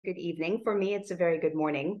good evening. For me, it's a very good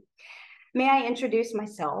morning. May I introduce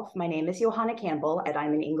myself? My name is Johanna Campbell, and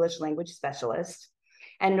I'm an English language specialist.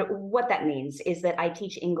 And what that means is that I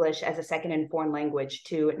teach English as a second and foreign language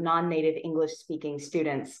to non-native English-speaking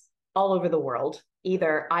students all over the world.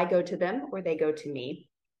 Either I go to them or they go to me.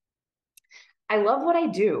 I love what I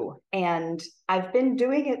do, and I've been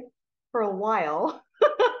doing it for a while,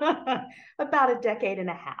 about a decade and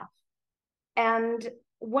a half. And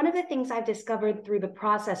one of the things I've discovered through the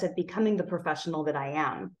process of becoming the professional that I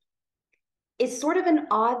am is sort of an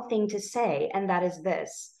odd thing to say, and that is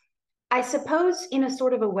this. I suppose in a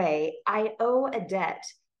sort of a way, I owe a debt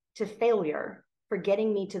to failure for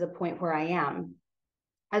getting me to the point where I am.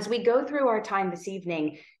 As we go through our time this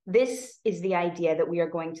evening, this is the idea that we are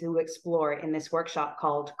going to explore in this workshop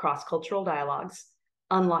called Cross-Cultural Dialogues,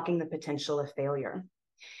 Unlocking the Potential of Failure.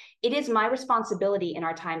 It is my responsibility in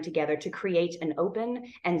our time together to create an open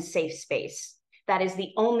and safe space. That is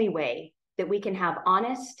the only way that we can have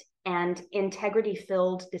honest and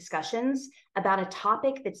integrity-filled discussions about a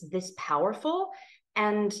topic that's this powerful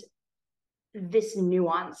and this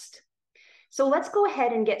nuanced. So let's go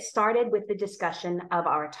ahead and get started with the discussion of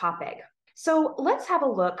our topic. So let's have a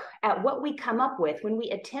look at what we come up with when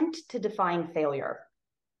we attempt to define failure.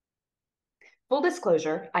 Full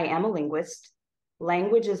disclosure, I am a linguist.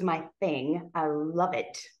 Language is my thing. I love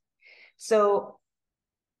it. So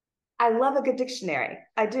I love a good dictionary.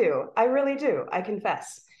 I do. I really do. I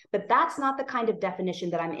confess. But that's not the kind of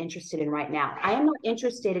definition that I'm interested in right now. I am not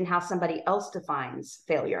interested in how somebody else defines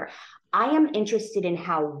failure. I am interested in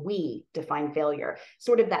how we define failure,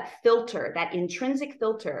 sort of that filter, that intrinsic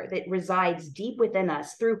filter that resides deep within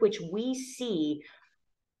us through which we see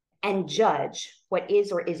and judge what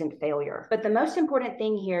is or isn't failure. But the most important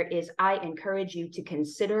thing here is I encourage you to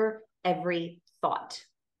consider every thought,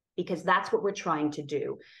 because that's what we're trying to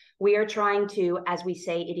do. We are trying to, as we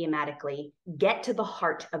say idiomatically, get to the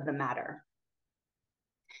heart of the matter.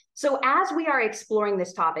 So as we are exploring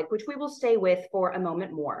this topic, which we will stay with for a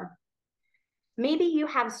moment more, maybe you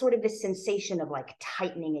have sort of this sensation of like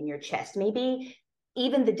tightening in your chest. Maybe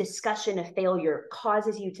even the discussion of failure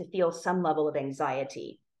causes you to feel some level of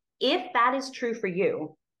anxiety. If that is true for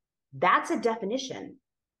you, that's a definition.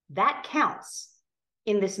 That counts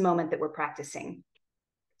in this moment that we're practicing.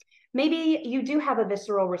 Maybe you do have a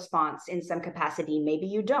visceral response in some capacity. Maybe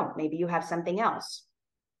you don't. Maybe you have something else.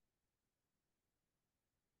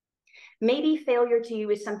 Maybe failure to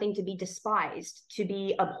you is something to be despised, to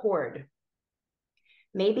be abhorred.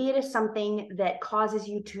 Maybe it is something that causes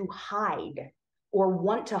you to hide or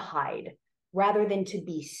want to hide rather than to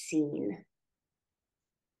be seen.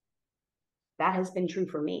 That has been true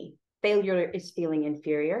for me. Failure is feeling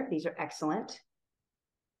inferior. These are excellent.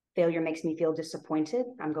 Failure makes me feel disappointed.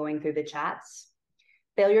 I'm going through the chats.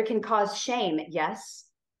 Failure can cause shame. Yes.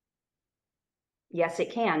 Yes,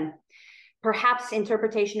 it can. Perhaps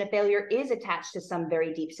interpretation of failure is attached to some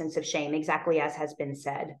very deep sense of shame, exactly as has been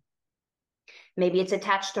said. Maybe it's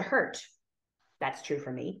attached to hurt. That's true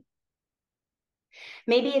for me.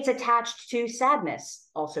 Maybe it's attached to sadness.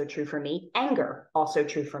 Also true for me. Anger. Also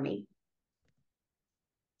true for me.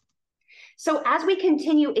 So as we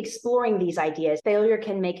continue exploring these ideas, failure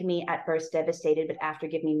can make me at first devastated, but after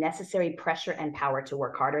give me necessary pressure and power to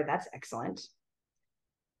work harder. That's excellent.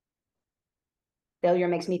 Failure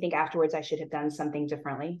makes me think afterwards I should have done something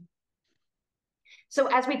differently. So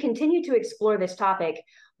as we continue to explore this topic,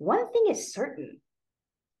 one thing is certain.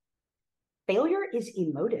 Failure is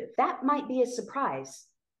emotive. That might be a surprise.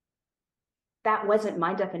 That wasn't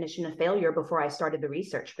my definition of failure before I started the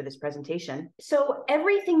research for this presentation. So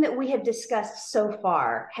everything that we have discussed so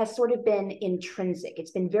far has sort of been intrinsic.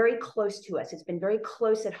 It's been very close to us. It's been very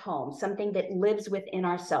close at home, something that lives within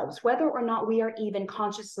ourselves, whether or not we are even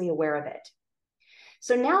consciously aware of it.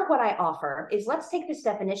 So now what I offer is let's take this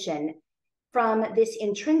definition from this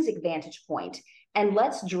intrinsic vantage point and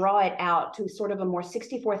let's draw it out to sort of a more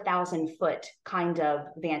 64,000 foot kind of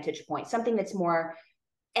vantage point, something that's more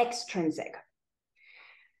extrinsic.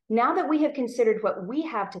 Now that we have considered what we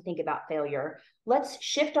have to think about failure, let's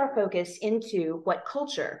shift our focus into what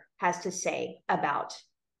culture has to say about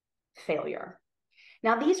failure.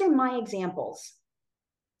 Now, these are my examples,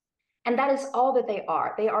 and that is all that they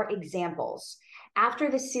are. They are examples.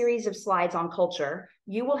 After this series of slides on culture,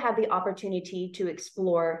 you will have the opportunity to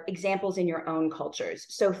explore examples in your own cultures.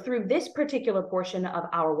 So through this particular portion of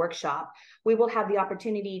our workshop, we will have the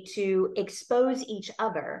opportunity to expose each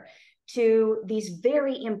other to these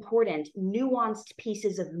very important, nuanced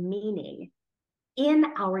pieces of meaning in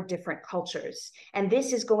our different cultures. And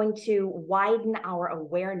this is going to widen our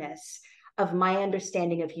awareness of my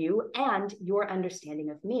understanding of you and your understanding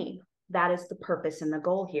of me. That is the purpose and the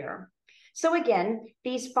goal here. So again,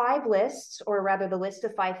 these 5 lists, or rather the list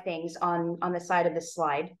of 5 things on the side of this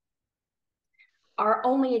slide, are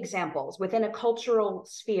only examples. Within a cultural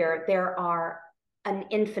sphere, there are an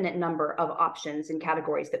infinite number of options and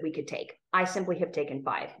categories that we could take. I simply have taken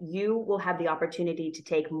 5. You will have the opportunity to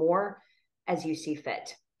take more as you see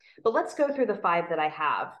fit. But let's go through the 5 that I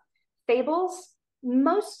have. Fables,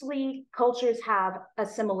 mostly cultures have a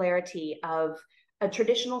similarity of a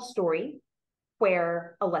traditional story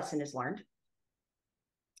where a lesson is learned.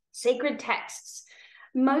 Sacred texts,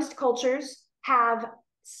 most cultures have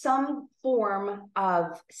some form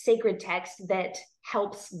of sacred text that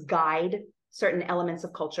helps guide certain elements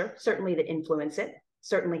of culture, certainly that influence it,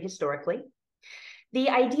 certainly historically. The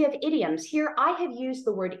idea of idioms, here I have used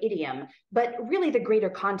the word idiom, but really the greater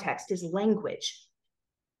context is language.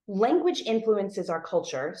 Language influences our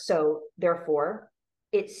culture, so therefore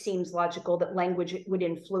it seems logical that language would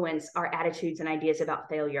influence our attitudes and ideas about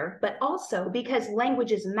failure, but also because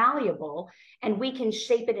language is malleable and we can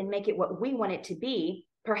shape it and make it what we want it to be,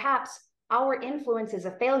 perhaps our influences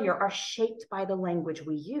of failure are shaped by the language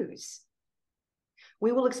we use.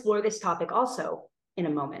 We will explore this topic also in a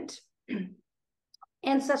moment.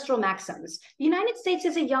 Ancestral maxims. The United States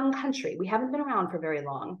is a young country. We haven't been around for very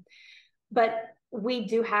long, but we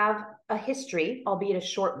do have a history, albeit a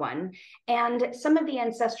short one. And some of the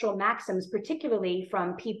ancestral maxims, particularly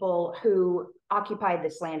from people who occupied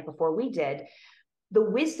this land before we did, the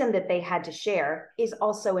wisdom that they had to share is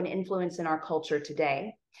also an influence in our culture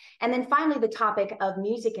today. And then finally, the topic of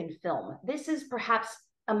music and film. This is perhaps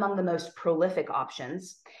among the most prolific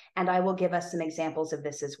options, and I will give us some examples of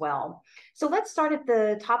this as well. So let's start at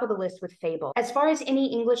the top of the list with fable. As far as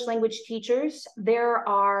any English language teachers, there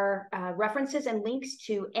are references and links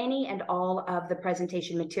to any and all of the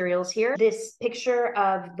presentation materials here. This picture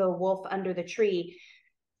of the wolf under the tree,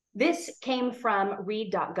 this came from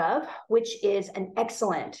read.gov, which is an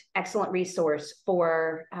excellent resource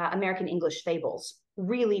for American English fables.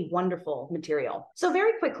 Really wonderful material. So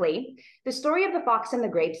very quickly, the story of the fox and the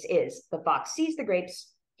grapes is the fox sees the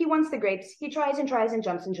grapes, he wants the grapes, he tries and tries and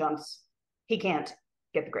jumps. He can't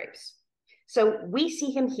get the grapes. So we see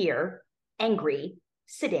him here, angry,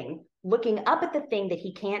 sitting, looking up at the thing that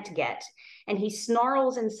he can't get, and he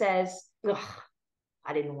snarls and says, ugh,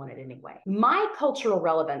 I didn't want it anyway. My cultural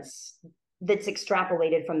relevance that's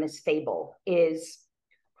extrapolated from this fable is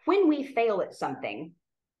when we fail at something,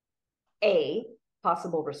 A,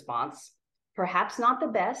 possible response, perhaps not the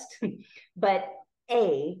best, but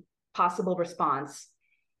a possible response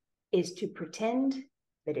is to pretend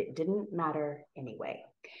that it didn't matter anyway.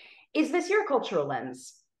 Is this your cultural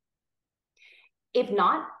lens? If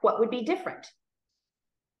not, what would be different?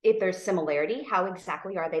 If there's similarity, how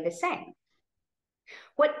exactly are they the same?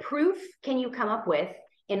 What proof can you come up with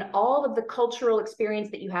in all of the cultural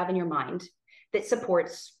experience that you have in your mind that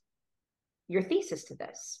supports your thesis to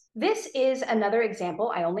this? This is another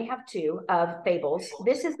example, I only have 2, of fables.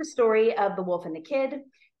 This is the story of the wolf and the kid.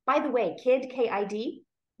 By the way, kid, K-I-D,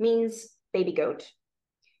 means baby goat.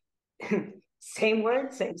 Same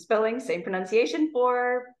word, same spelling, same pronunciation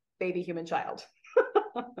for baby human child.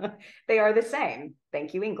 They are the same.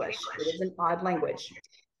 Thank you, English. It is an odd language.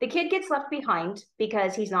 The kid gets left behind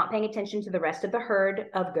because he's not paying attention to the rest of the herd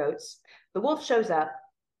of goats. The wolf shows up.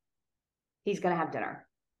 He's going to have dinner.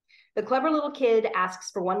 The clever little kid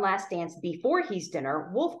asks for one last dance before he's dinner.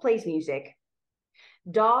 Wolf plays music.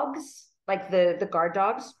 Dogs, like the guard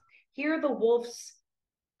dogs, hear the wolf's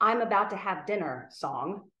 "I'm about to have dinner"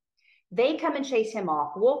 song. They come and chase him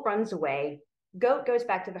off. Wolf runs away. Goat goes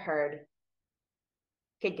back to the herd.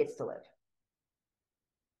 Kid gets to live.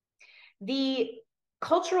 The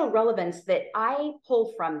cultural relevance that I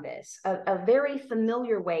pull from this, a very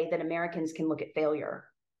familiar way that Americans can look at failure,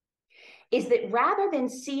 is that rather than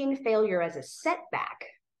seeing failure as a setback,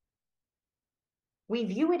 we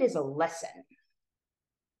view it as a lesson.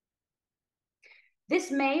 This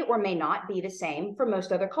may or may not be the same for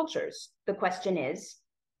most other cultures. The question is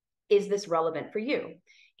this relevant for you?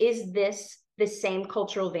 Is this the same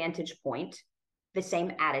cultural vantage point, the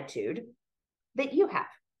same attitude that you have?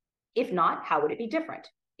 If not, how would it be different?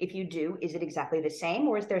 If you do, is it exactly the same,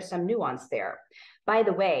 or is there some nuance there? By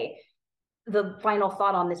the way, the final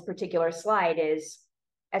thought on this particular slide is,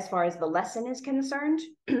 as far as the lesson is concerned,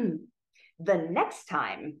 the next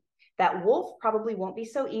time that wolf probably won't be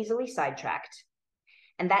so easily sidetracked.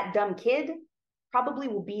 And that dumb kid probably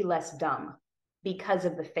will be less dumb because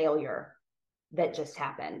of the failure that just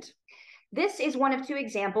happened. This is one of 2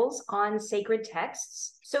 examples on sacred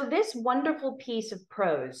texts. So this wonderful piece of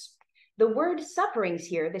prose, the word sufferings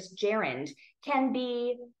here, this gerund, can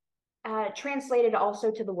be translated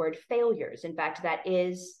also to the word failures. In fact, that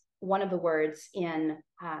is one of the words in,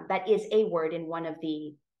 that is a word in one of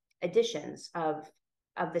the editions of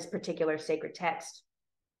this particular sacred text.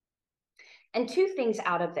 And two things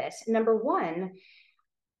out of this. Number one,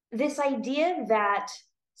 this idea that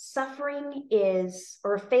suffering is,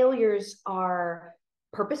 or failures are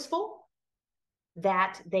purposeful,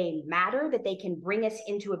 that they matter, that they can bring us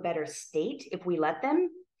into a better state if we let them.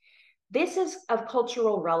 This is of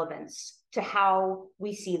cultural relevance to how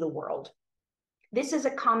we see the world. This is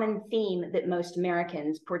a common theme that most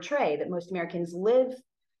Americans portray, that most Americans live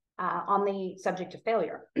on the subject of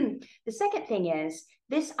failure. The second thing is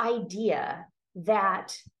this idea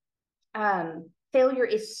that failure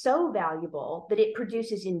is so valuable that it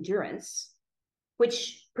produces endurance,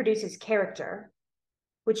 which produces character,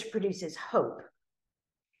 which produces hope,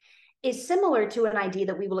 is similar to an idea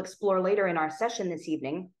that we will explore later in our session this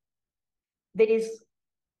evening that is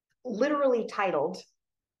literally titled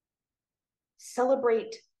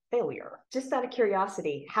Celebrate Failure. Just out of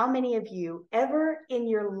curiosity, how many of you ever in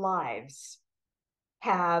your lives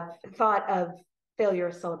have thought of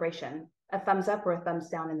failure celebration? A thumbs up or a thumbs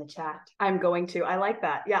down in the chat. I'm going to. I like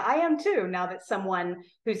that. Yeah, I am too, now that someone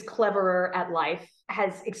who's cleverer at life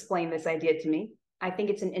has explained this idea to me. I think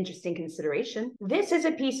it's an interesting consideration. This is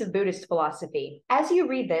a piece of Buddhist philosophy. As you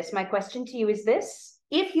read this, my question to you is this: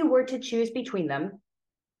 if you were to choose between them,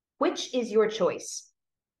 which is your choice?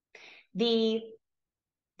 The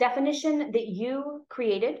definition that you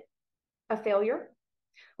created of failure,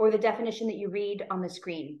 or the definition that you read on the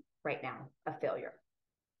screen right now of failure?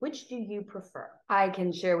 Which do you prefer? I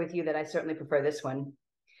can share with you that I certainly prefer this one.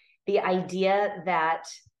 The idea that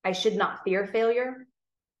I should not fear failure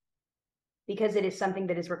because it is something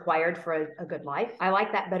that is required for a good life. I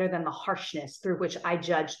like that better than the harshness through which I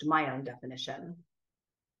judged my own definition.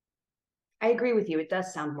 I agree with you. It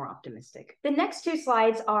does sound more optimistic. The next two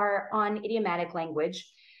slides are on idiomatic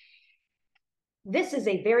language. This is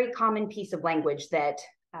a very common piece of language that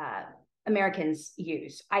Americans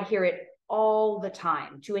use. I hear it all the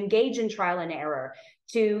time: to engage in trial and error,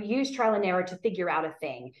 to use trial and error to figure out a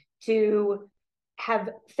thing, to have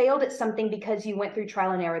failed at something because you went through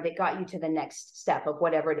trial and error that got you to the next step of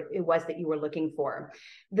whatever it was that you were looking for.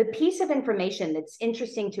 The piece of information that's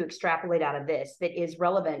interesting to extrapolate out of this, that is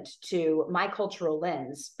relevant to my cultural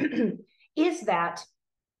lens, is that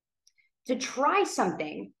to try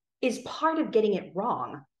something is part of getting it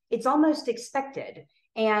wrong. It's almost expected.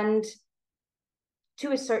 And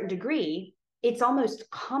to a certain degree, it's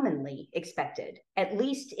almost commonly expected, at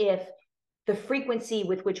least if the frequency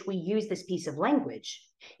with which we use this piece of language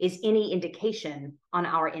is any indication on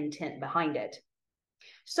our intent behind it.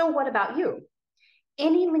 So what about you?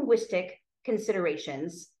 Any linguistic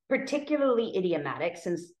considerations, particularly idiomatic,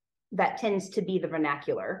 since that tends to be the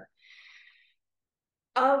vernacular,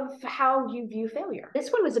 of how you view failure?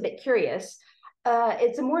 This one was a bit curious.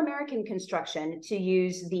 It's a more American construction to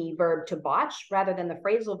use the verb to botch rather than the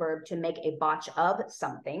phrasal verb to make a botch of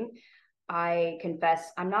something. I confess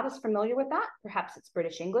I'm not as familiar with that. Perhaps it's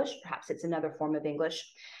British English, perhaps it's another form of English.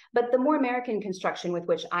 But the more American construction with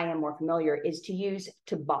which I am more familiar is to use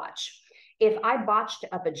to botch. If I botched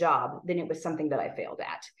up a job, then it was something that I failed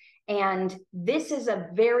at. And this is a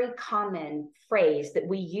very common phrase that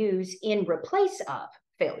we use in replace of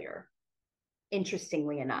failure,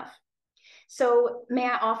 interestingly enough. So may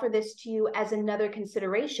I offer this to you as another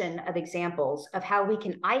consideration of examples of how we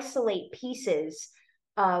can isolate pieces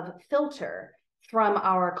of filter from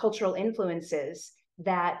our cultural influences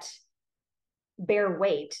that bear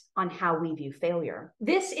weight on how we view failure.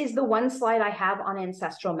 This is the one slide I have on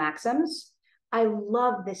ancestral maxims. I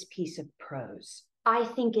love this piece of prose. I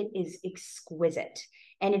think it is exquisite,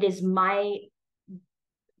 and it is my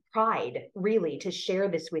pride, really, to share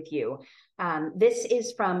this with you. This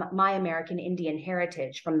is from My American Indian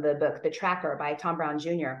Heritage, from the book The Tracker by Tom Brown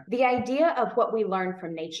Jr. The idea of what we learn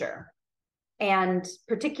from nature, and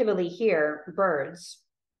particularly here, birds,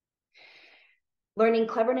 learning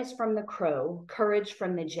cleverness from the crow, courage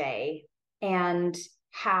from the jay, and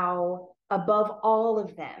how above all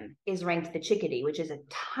of them is ranked the chickadee, which is a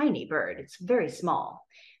tiny bird. It's very small,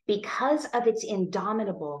 because of its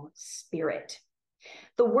indomitable spirit.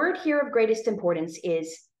 The word here of greatest importance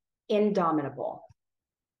is indomitable.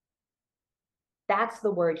 That's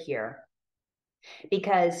the word here,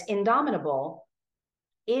 because indomitable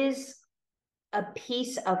is a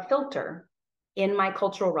piece of filter in my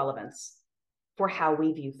cultural relevance for how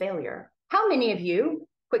we view failure. How many of you,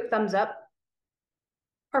 quick thumbs up,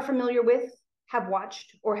 are familiar with, have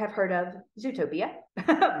watched, or have heard of Zootopia?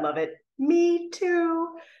 Love it. Me too.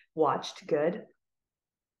 Watched, good.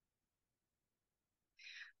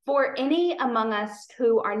 For any among us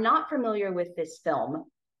who are not familiar with this film,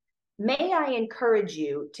 may I encourage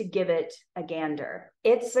you to give it a gander.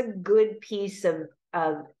 It's a good piece of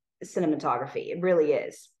cinematography. It really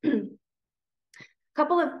is. A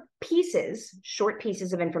couple of short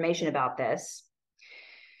pieces of information about this.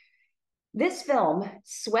 This film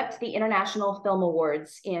swept the International Film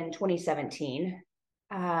Awards in 2017.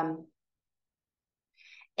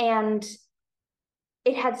 And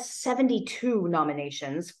it had 72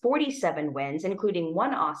 nominations, 47 wins, including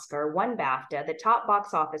 1 Oscar, 1 BAFTA, the top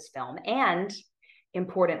box office film, and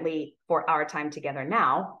importantly for our time together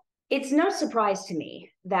now, it's no surprise to me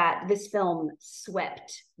that this film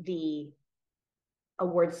swept the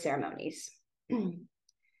awards ceremonies.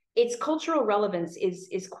 Its cultural relevance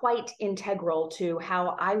is quite integral to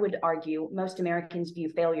how I would argue most Americans view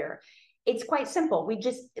failure. It's quite simple.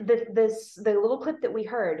 The little clip that we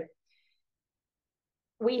heard,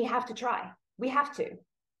 we have to try. We have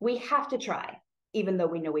to try, even though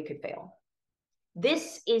we know we could fail.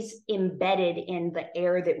 This is embedded in the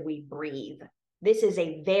air that we breathe. This is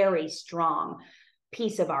a very strong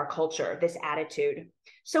piece of our culture, this attitude.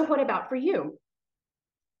 So what about for you?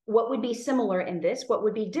 What would be similar in this? What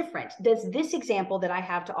would be different? Does this example that I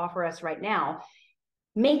have to offer us right now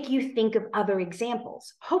make you think of other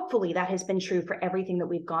examples? Hopefully that has been true for everything that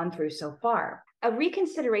we've gone through so far. A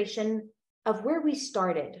reconsideration of where we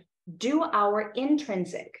started. Do our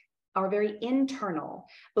intrinsic, our very internal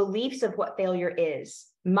beliefs of what failure is.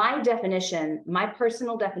 My definition, my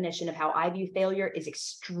personal definition of how I view failure is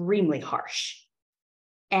extremely harsh.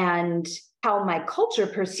 And how my culture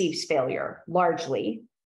perceives failure largely,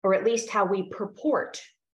 or at least how we purport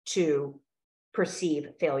to perceive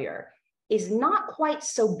failure, is not quite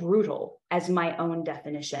so brutal as my own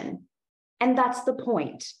definition. And that's the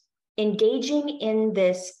point. Engaging in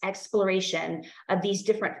this exploration of these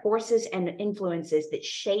different forces and influences that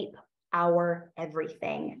shape our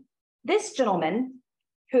everything. This gentleman,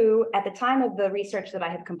 who at the time of the research that I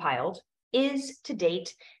have compiled, is to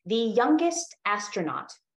date the youngest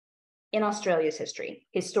astronaut in Australia's history.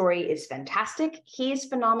 His story is fantastic. He is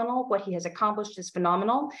phenomenal. What he has accomplished is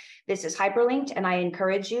phenomenal. This is hyperlinked, and I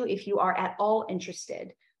encourage you, if you are at all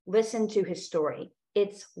interested, listen to his story.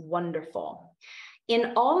 It's wonderful.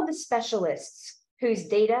 In all of the specialists whose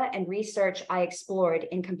data and research I explored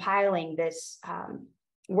in compiling this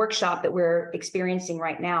workshop that we're experiencing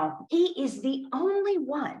right now, he is the only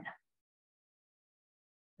one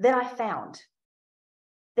that I found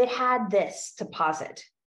that had this to posit,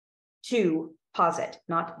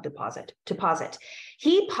 not deposit, to posit.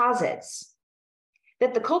 He posits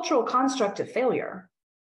that the cultural construct of failure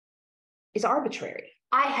is arbitrary.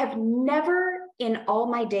 I have never in all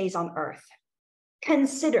my days on earth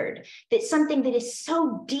considered that something that is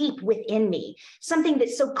so deep within me, something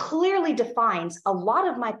that so clearly defines a lot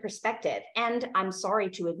of my perspective, and I'm sorry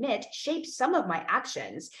to admit, shapes some of my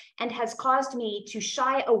actions and has caused me to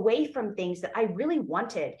shy away from things that I really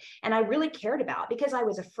wanted and I really cared about because I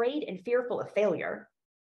was afraid and fearful of failure.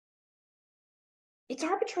 It's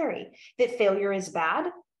arbitrary that failure is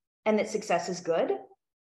bad and that success is good.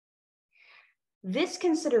 This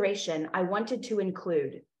consideration I wanted to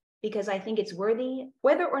include because I think it's worthy.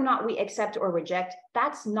 Whether or not we accept or reject,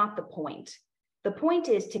 that's not the point. The point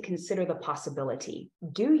is to consider the possibility.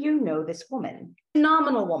 Do you know this woman?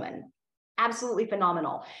 Phenomenal woman, absolutely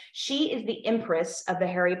phenomenal. She is the empress of the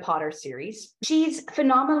Harry Potter series. She's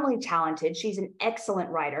phenomenally talented. She's an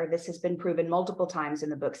excellent writer. This has been proven multiple times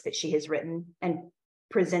in the books that she has written and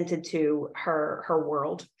presented to her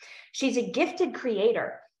world. She's a gifted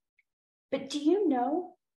creator. But do you know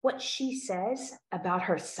what she says about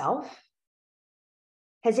herself?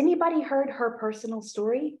 Has anybody heard her personal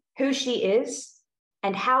story? Who she is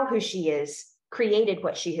and how who she is created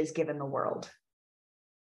what she has given the world.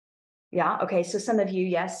 Yeah, okay, so some of you,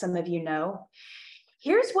 yes, some of you know.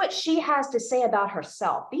 Here's what she has to say about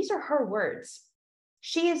herself. These are her words.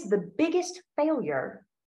 She is the biggest failure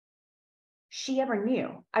she ever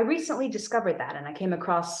knew. I recently discovered that, and I came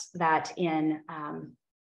across that in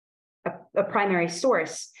a primary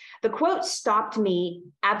source. The quote stopped me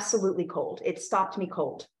absolutely cold. It stopped me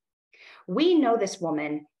cold. We know this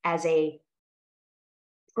woman as a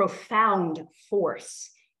profound force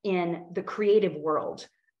in the creative world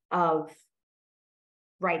of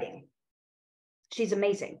writing. She's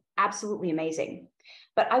amazing, absolutely amazing.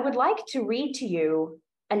 But I would like to read to you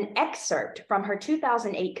an excerpt from her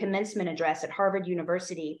 2008 commencement address at Harvard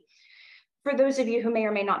University. For those of you who may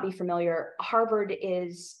or may not be familiar, Harvard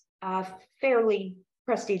is a fairly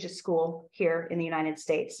prestigious school here in the United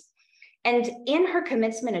States. And in her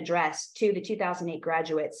commencement address to the 2008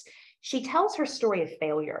 graduates, she tells her story of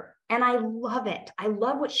failure. And I love it. I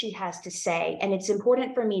love what she has to say. And it's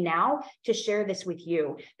important for me now to share this with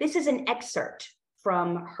you. This is an excerpt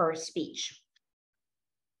from her speech.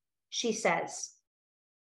 She says,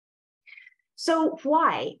 "So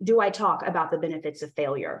why do I talk about the benefits of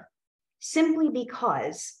failure? Simply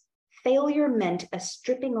because failure meant a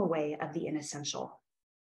stripping away of the inessential."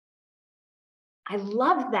 I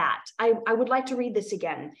love that. I would like to read this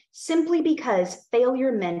again. Simply because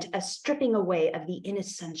failure meant a stripping away of the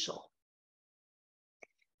inessential.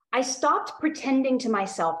 I stopped pretending to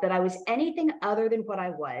myself that I was anything other than what I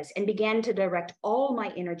was and began to direct all my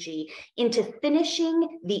energy into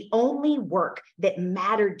finishing the only work that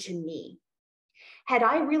mattered to me. Had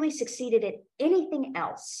I really succeeded at anything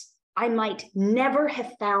else, I might never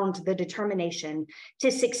have found the determination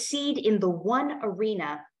to succeed in the one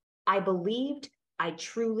arena I believed I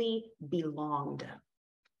truly belonged.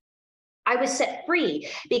 I was set free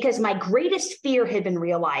because my greatest fear had been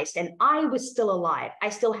realized and I was still alive. I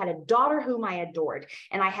still had a daughter whom I adored,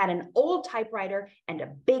 and I had an old typewriter and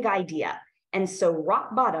a big idea. And so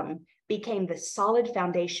rock bottom became the solid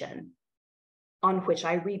foundation on which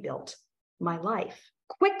I rebuilt my life.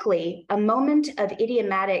 Quickly, a moment of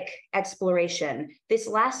idiomatic exploration. This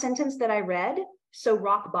last sentence that I read, so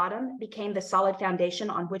rock bottom became the solid foundation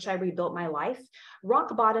on which I rebuilt my life.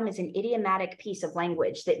 Rock bottom is an idiomatic piece of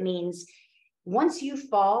language that means once you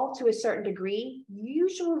fall to a certain degree,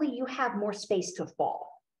 usually you have more space to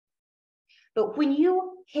fall. But when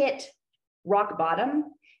you hit rock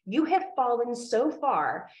bottom, you have fallen so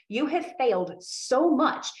far, you have failed so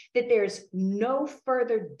much that there's no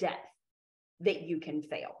further depth that you can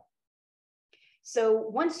fail. So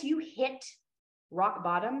once you hit rock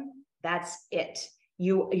bottom, that's it.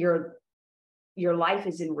 Your life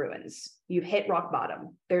is in ruins. You've hit rock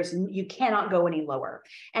bottom. You cannot go any lower.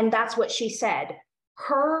 And that's what she said.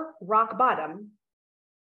 Her rock bottom,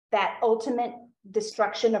 that ultimate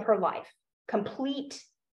destruction of her life, complete,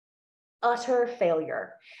 utter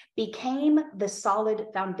failure, became the solid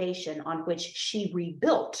foundation on which she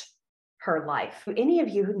rebuilt her life. Any of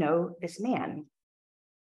you who know this man?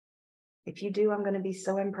 If you do, I'm going to be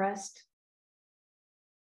so impressed.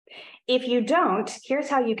 If you don't, here's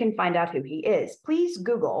how you can find out who he is. Please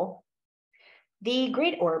Google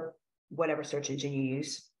or whatever search engine you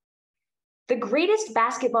use, the greatest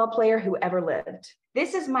basketball player who ever lived.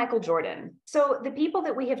 This is Michael Jordan. So the people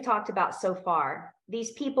that we have talked about so far,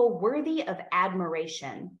 these people worthy of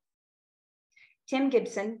admiration: Tim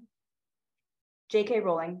Gibson, J.K.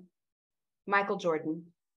 Rowling, Michael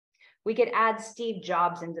Jordan. We could add Steve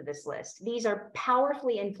Jobs into this list. These are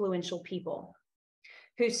powerfully influential people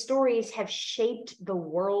whose stories have shaped the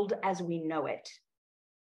world as we know it.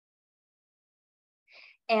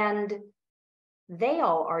 And they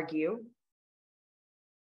all argue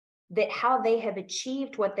that how they have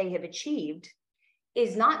achieved what they have achieved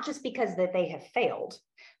is not just because that they have failed,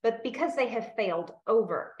 but because they have failed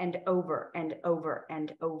over and over and over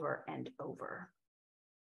and over and over.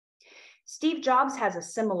 Steve Jobs has a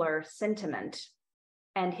similar sentiment,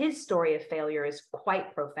 and his story of failure is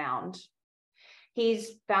quite profound.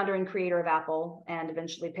 He's founder and creator of Apple and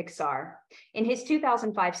eventually Pixar. In his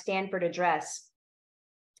 2005 Stanford address,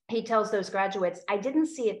 he tells those graduates, "I didn't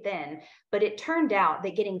see it then, but it turned out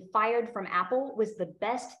that getting fired from Apple was the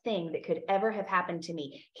best thing that could ever have happened to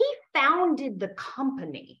me." He founded the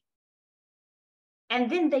company,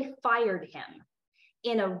 and then they fired him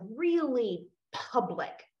in a really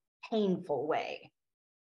public, painful way.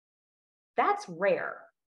 That's rare.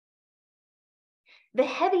 The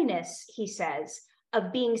heaviness, he says,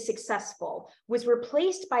 of being successful was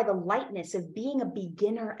replaced by the lightness of being a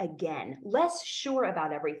beginner again, less sure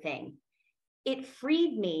about everything. It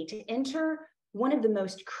freed me to enter one of the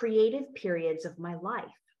most creative periods of my life.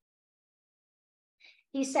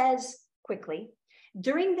 He says quickly,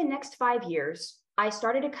 during the next 5 years, I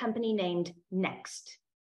started a company named Next,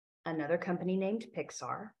 another company named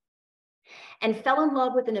Pixar, and fell in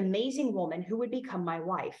love with an amazing woman who would become my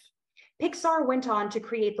wife. Pixar went on to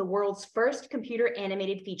create the world's first computer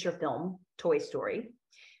animated feature film, Toy Story.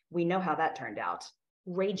 We know how that turned out.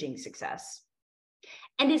 Raging success.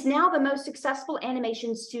 And is now the most successful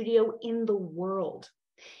animation studio in the world.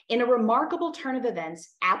 In a remarkable turn of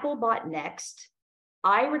events, Apple bought Next.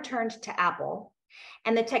 I returned to Apple.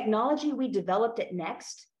 And the technology we developed at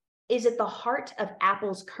Next is at the heart of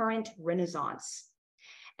Apple's current renaissance.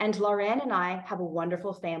 And Lauren and I have a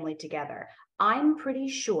wonderful family together. I'm pretty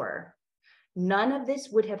sure none of this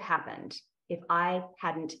would have happened if I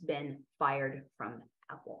hadn't been fired from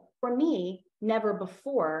Apple. For me, never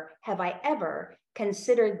before have I ever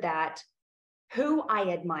considered that who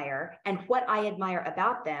I admire and what I admire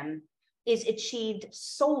about them is achieved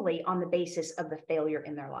solely on the basis of the failure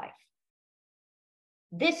in their life.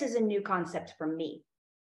 This is a new concept for me.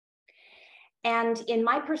 And in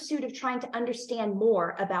my pursuit of trying to understand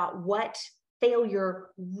more about what failure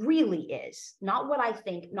really is, not what I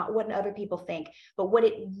think, not what other people think, but what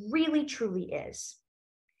it really truly is,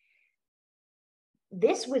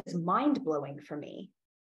 this was mind-blowing for me.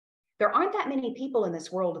 There aren't that many people in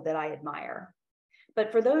this world that I admire,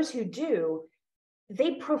 but for those who do,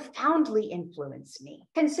 they profoundly influence me.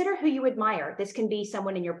 Consider who you admire. This can be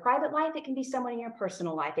someone in your private life. It can be someone in your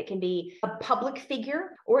personal life. It can be a public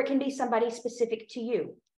figure, or it can be somebody specific to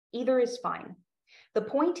you. Either is fine. The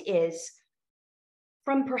point is,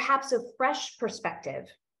 from perhaps a fresh perspective,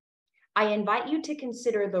 I invite you to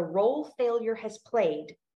consider the role failure has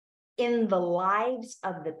played in the lives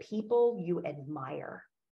of the people you admire.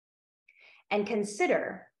 And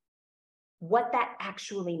consider what that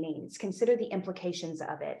actually means. Consider the implications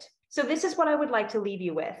of it. So this is what I would like to leave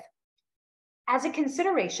you with. As a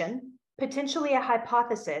consideration, potentially a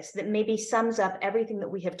hypothesis that maybe sums up everything that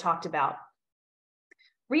we have talked about.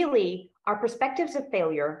 Really, our perspectives of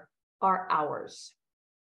failure are ours.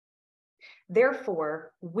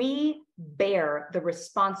 Therefore, we bear the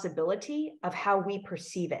responsibility of how we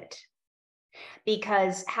perceive it,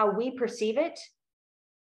 because how we perceive it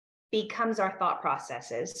becomes our thought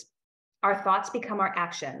processes. Our thoughts become our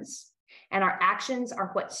actions, and our actions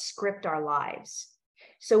are what script our lives.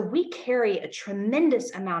 So we carry a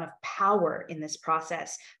tremendous amount of power in this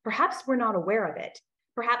process. Perhaps we're not aware of it.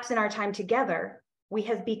 Perhaps in our time together, we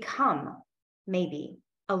have become maybe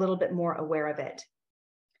a little bit more aware of it.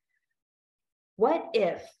 What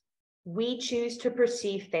if we choose to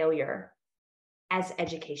perceive failure as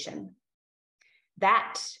education?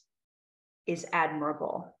 That is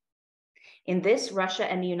admirable. In this,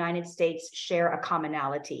 Russia and the United States share a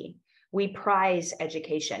commonality. We prize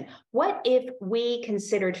education. What if we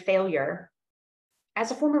considered failure as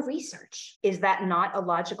a form of research? Is that not a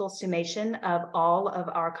logical summation of all of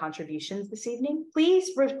our contributions this evening? Please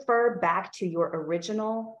refer back to your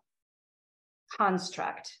original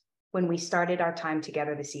construct when we started our time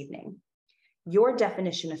together this evening. Your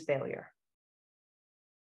definition of failure.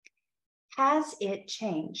 Has it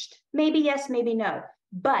changed? Maybe yes, maybe no.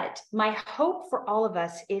 But my hope for all of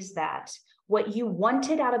us is that what you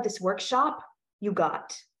wanted out of this workshop, you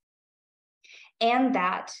got. And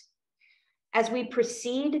that as we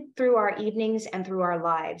proceed through our evenings and through our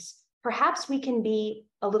lives, perhaps we can be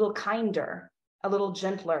a little kinder, a little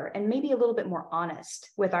gentler, and maybe a little bit more honest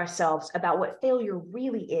with ourselves about what failure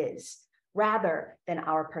really is, rather than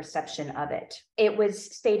our perception of it. It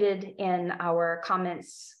was stated in our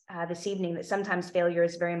comments this evening that sometimes failure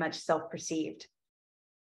is very much self-perceived.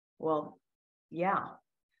 Well, yeah,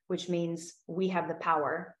 which means we have the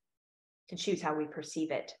power to choose how we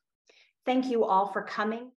perceive it. Thank you all for coming.